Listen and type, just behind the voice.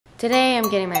Today I'm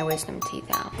getting my wisdom teeth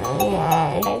out.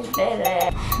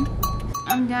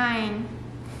 I'm dying.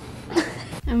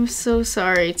 I'm so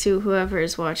sorry to whoever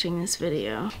is watching this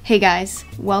video. Hey guys,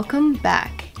 welcome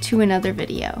back to another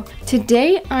video.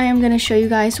 Today I am gonna show you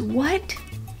guys what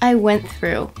I went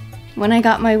through when I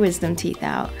got my wisdom teeth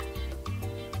out.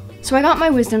 So I got my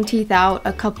wisdom teeth out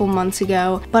a couple months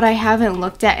ago, but I haven't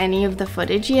looked at any of the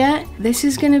footage yet. This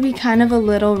is gonna be kind of a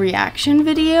little reaction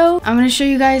video. I'm gonna show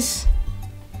you guys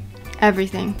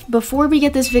everything. Before we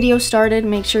get this video started,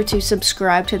 make sure to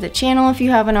subscribe to the channel if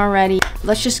you haven't already.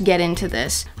 Let's just get into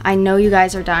this. I know you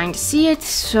guys are dying to see it,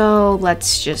 so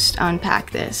let's just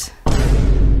unpack this.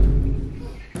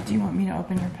 Do you want me to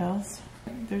open your pills?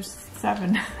 There's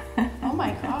 7. Oh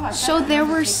my god. So there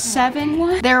were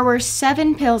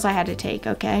 7 pills I had to take,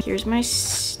 okay? Here's my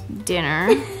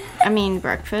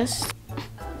breakfast.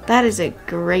 That is a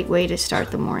great way to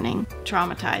start the morning.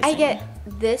 Traumatizing. I get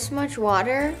this much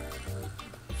water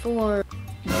for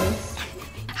this.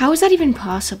 How is that even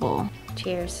possible?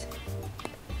 Cheers.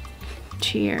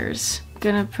 Cheers.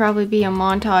 Gonna probably be a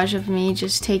montage of me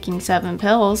just taking 7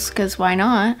 pills, because why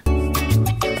not?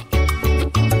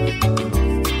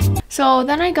 So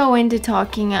then I go into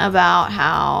talking about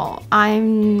how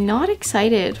I'm not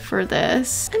excited for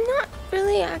this. I'm not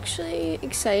really actually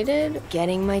excited.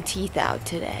 Getting my teeth out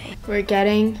today. We're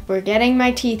getting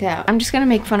my teeth out. I'm just gonna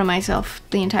make fun of myself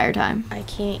the entire time. I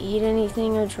can't eat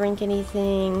anything or drink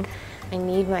anything. I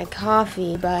need my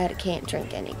coffee, but I can't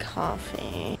drink any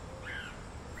coffee.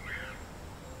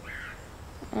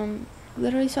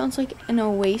 Literally sounds like an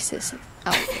oasis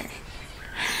out there.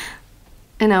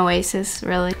 An oasis,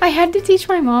 really. I had to teach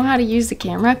my mom how to use the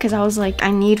camera because I was like,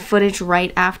 I need footage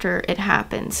right after it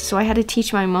happens. So I had to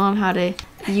teach my mom how to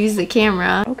use the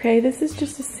camera. Okay, this is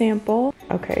just a sample.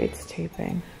 Okay, it's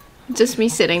taping. Just me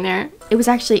sitting there. It was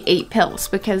actually 8 pills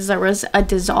because there was a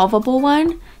dissolvable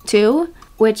one too,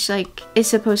 which like is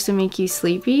supposed to make you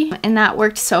sleepy. And that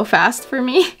worked so fast for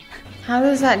me. How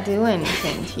does that do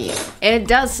anything to you? It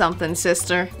does something,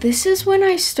 sister. This is when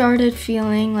I started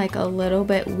feeling like a little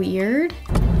bit weird.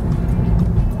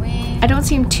 I don't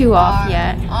seem too off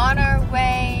yet. On our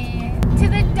way to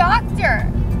the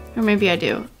doctor. Or maybe I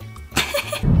do.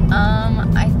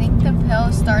 I think the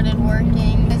pill started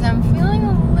working because I'm feeling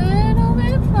a little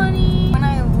bit funny. When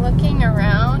I'm looking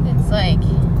around, it's like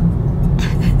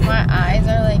my eyes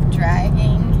are like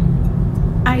dragging.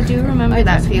 I do remember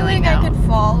that feeling now. I could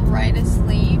fall right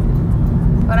asleep,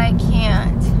 but I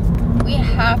can't. We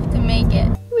have to make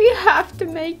it. We have to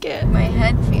make it. My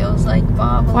head feels like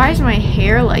bobbling. Why is my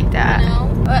hair like that? You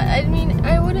know? But I mean,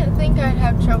 I wouldn't think I'd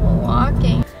have trouble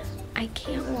walking. I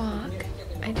can't walk.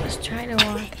 I just try to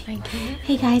walk and I can't.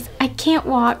 Hey guys, I can't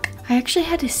walk. I actually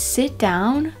had to sit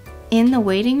down in the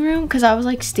waiting room because I was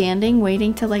like standing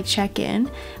waiting to like check in,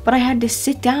 but I had to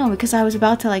sit down because I was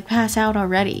about to like pass out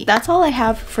already. That's all I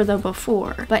have for the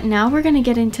before, but now we're gonna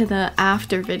get into the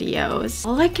after videos.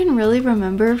 All I can really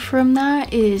remember from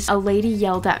that is a lady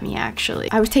yelled at me. Actually,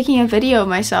 I was taking a video of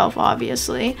myself,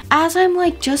 obviously, as I'm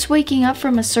like just waking up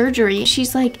from a surgery.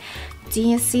 She's like, do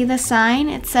you see the sign?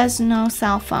 It says no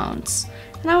cell phones.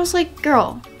 And I was like,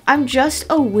 girl, I'm just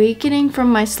awakening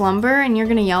from my slumber and you're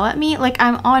gonna yell at me? Like,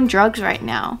 I'm on drugs right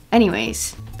now.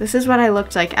 Anyways, this is what I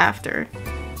looked like after.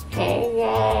 Hey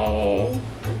guys,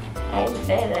 I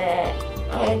did it.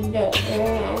 I don't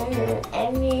remember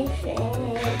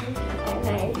anything. And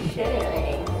I'm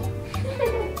shivering.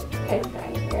 Because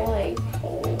I'm really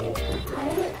cold.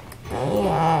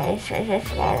 Yes, I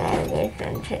just got my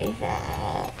wisdom teeth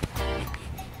out.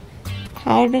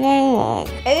 How do I look?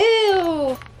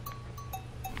 Ew!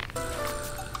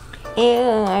 Ew,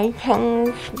 my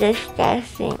tongue's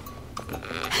disgusting.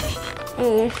 It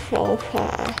was so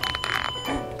fast.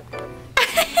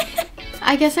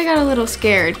 I guess I got a little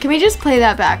scared. Can we just play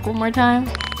that back one more time?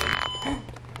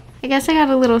 I guess I got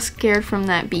a little scared from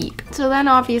that beep. So then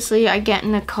obviously I get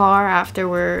in the car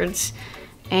afterwards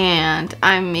and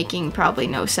I'm making probably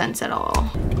no sense at all.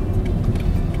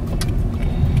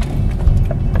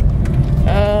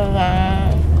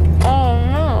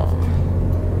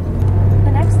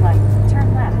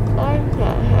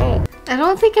 I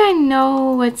don't think I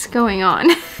know what's going on.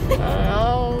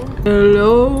 Hello?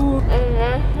 Hello?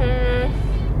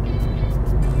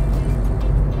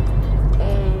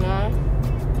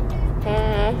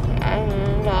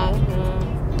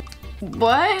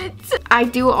 What? I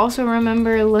do also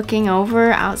remember looking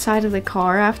over outside of the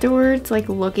car afterwards, like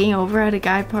looking over at a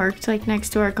guy parked like next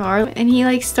to our car, and he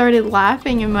like started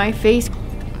laughing in my face.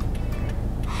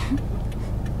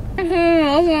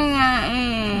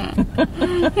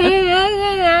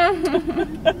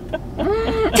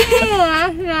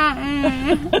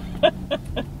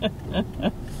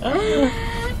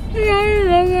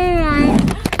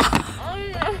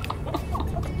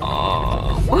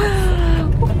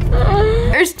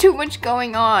 There's too much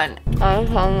going on. I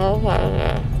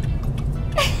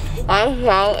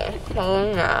felt it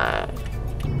so nice.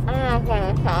 I'm not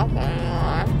gonna talk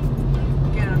anymore.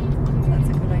 Yeah, that's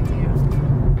a good idea.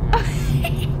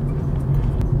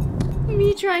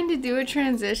 Me trying to do a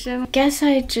transition. Guess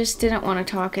I just didn't want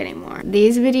to talk anymore.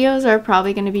 These videos are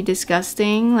probably going to be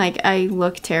disgusting. Like, I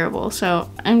look terrible. So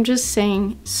I'm just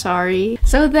saying sorry.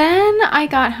 So then I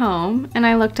got home and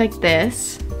I looked like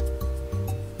this.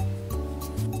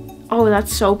 Oh,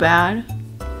 that's so bad.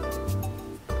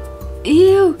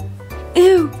 Ew.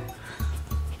 Ew.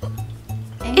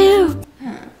 Ew.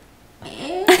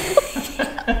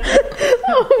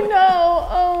 Oh no.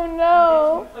 Oh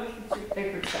no.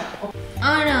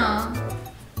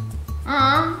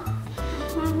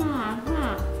 Oh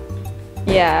no.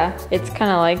 Yeah, it's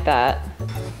kind of like that.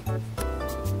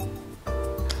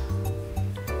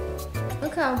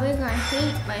 Look how big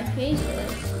my face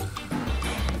is.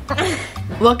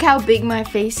 Look how big my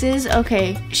face is.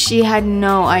 Okay, she had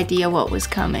no idea what was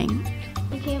coming.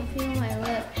 I can't feel my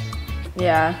lips.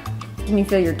 Yeah. Can you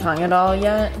feel your tongue at all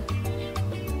yet?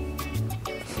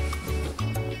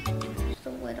 Just a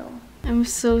little. I'm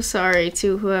so sorry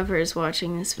to whoever is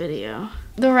watching this video.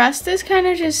 The rest is kind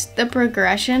of just the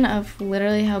progression of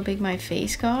literally how big my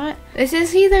face got. This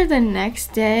is either the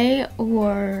next day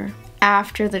or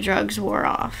after the drugs wore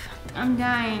off. I'm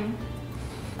dying.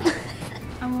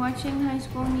 I'm watching High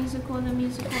School Musical, the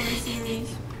musical, the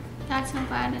series. That's how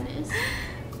bad it is.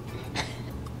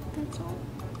 That's all.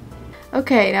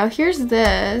 Okay, now here's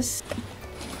this.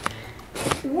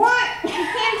 What? You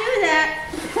can't do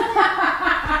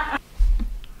that.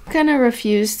 Kind of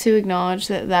refuse to acknowledge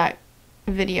that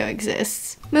video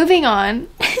exists. Moving on.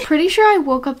 Pretty sure I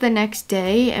woke up the next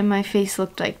day and my face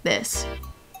looked like this.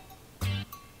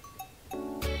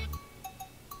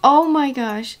 Oh my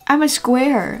gosh, I'm a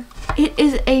square. It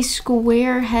is a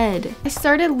square head. I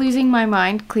started losing my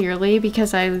mind clearly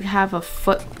because I have a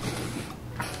foot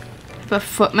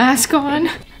mask on.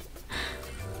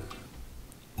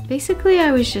 Basically,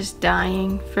 I was just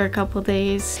dying for a couple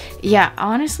days. Yeah,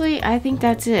 honestly, I think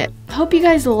that's it. Hope you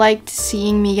guys liked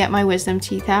seeing me get my wisdom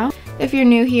teeth out. If you're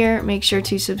new here, make sure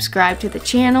to subscribe to the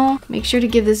channel. Make sure to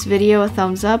give this video a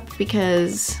thumbs up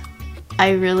because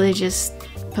I really just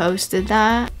posted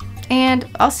that. And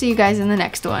I'll see you guys in the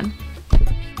next one.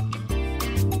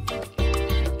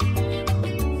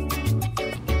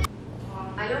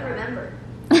 I don't remember.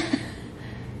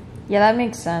 Yeah, that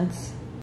makes sense.